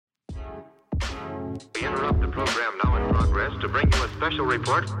We interrupt the program now in progress to bring you a special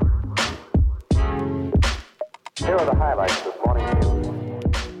report. Here are the highlights this morning's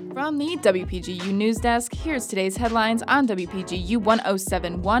news. From the WPGU News Desk, here's today's headlines on WPGU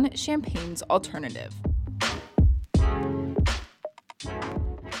 1071, Champaign's Alternative.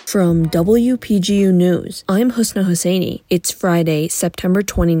 From WPGU News, I'm Husna Hosseini. It's Friday, September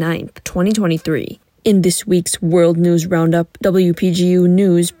 29th, 2023. In this week's World News Roundup, WPGU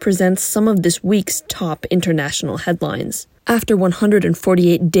News presents some of this week's top international headlines. After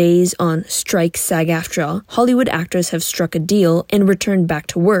 148 days on strike SAG-AFTRA, Hollywood actors have struck a deal and returned back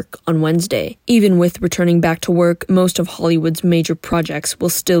to work on Wednesday. Even with returning back to work, most of Hollywood's major projects will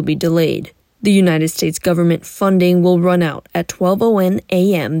still be delayed. The United States government funding will run out at 12:00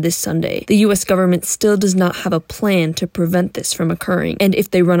 a.m. this Sunday. The U.S. government still does not have a plan to prevent this from occurring, and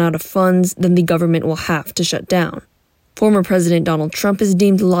if they run out of funds, then the government will have to shut down. Former President Donald Trump is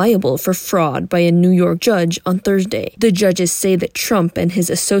deemed liable for fraud by a New York judge on Thursday. The judges say that Trump and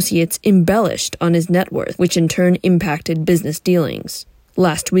his associates embellished on his net worth, which in turn impacted business dealings.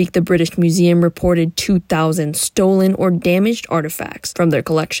 Last week, the British Museum reported 2,000 stolen or damaged artifacts from their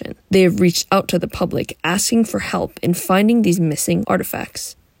collection. They have reached out to the public asking for help in finding these missing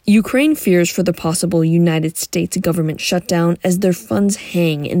artifacts. Ukraine fears for the possible United States government shutdown as their funds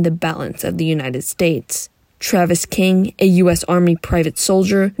hang in the balance of the United States. Travis King, a U.S. Army private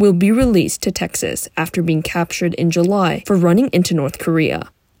soldier, will be released to Texas after being captured in July for running into North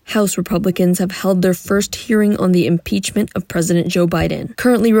Korea. House Republicans have held their first hearing on the impeachment of President Joe Biden.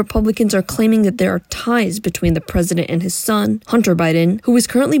 Currently, Republicans are claiming that there are ties between the president and his son, Hunter Biden, who is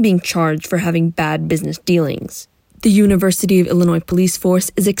currently being charged for having bad business dealings. The University of Illinois Police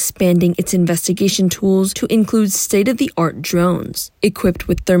Force is expanding its investigation tools to include state-of-the-art drones. Equipped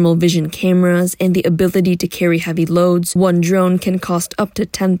with thermal vision cameras and the ability to carry heavy loads, one drone can cost up to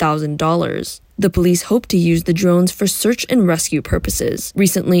 $10,000. The police hope to use the drones for search and rescue purposes.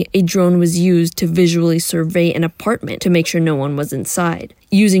 Recently, a drone was used to visually survey an apartment to make sure no one was inside.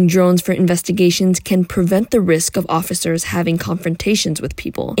 Using drones for investigations can prevent the risk of officers having confrontations with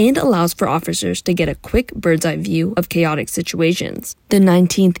people and allows for officers to get a quick bird's-eye view of chaotic situations. The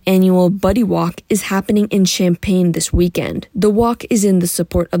 19th annual Buddy Walk is happening in Champaign this weekend. The walk is in the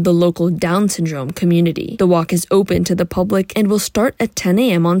support of the local Down syndrome community. The walk is open to the public and will start at 10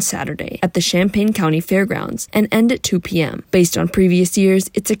 a.m. on Saturday at the Champaign County Fairgrounds and end at 2 p.m. Based on previous years,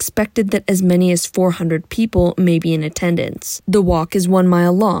 it's expected that as many as 400 people may be in attendance. The walk is 1 mile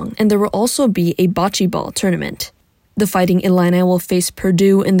long, and there will also be a bocce ball tournament. The Fighting Illini will face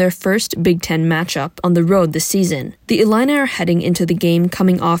Purdue in their first Big Ten matchup on the road this season. The Illini are heading into the game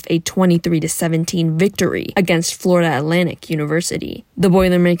coming off a 23-17 victory against Florida Atlantic University. The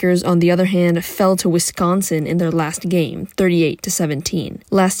Boilermakers, on the other hand, fell to Wisconsin in their last game, 38-17.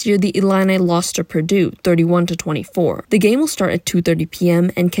 Last year, the Illini lost to Purdue, 31-24. The game will start at 2:30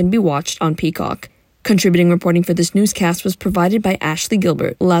 p.m. and can be watched on Peacock. Contributing reporting for this newscast was provided by Ashley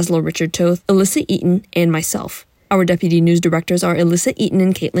Gilbert, Laszlo Richard Toth, Alyssa Eaton, and myself. Our deputy news directors are Alyssa Eaton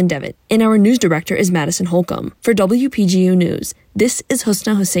and Caitlin Devitt, and our news director is Madison Holcomb. For WPGU News, this is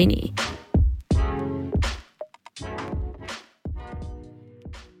Husna Hosseini.